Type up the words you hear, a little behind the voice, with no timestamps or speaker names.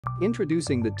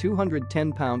Introducing the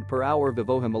 210 pound/hour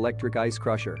VIVOHOME Electric Ice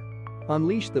Crusher.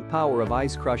 Unleash the power of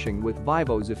ice crushing with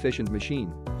Vivo's efficient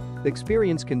machine.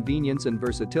 Experience convenience and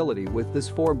versatility with this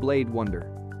 4-blade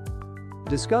wonder.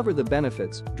 Discover the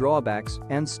benefits, drawbacks,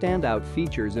 and standout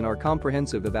features in our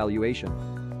comprehensive evaluation.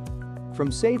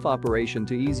 From safe operation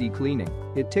to easy cleaning,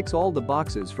 it ticks all the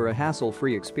boxes for a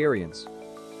hassle-free experience.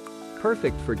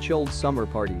 Perfect for chilled summer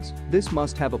parties, this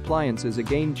must-have appliance is a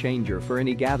game-changer for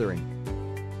any gathering.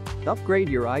 Upgrade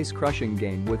your ice crushing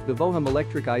game with VIVOHOME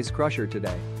Electric Ice Crusher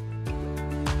today.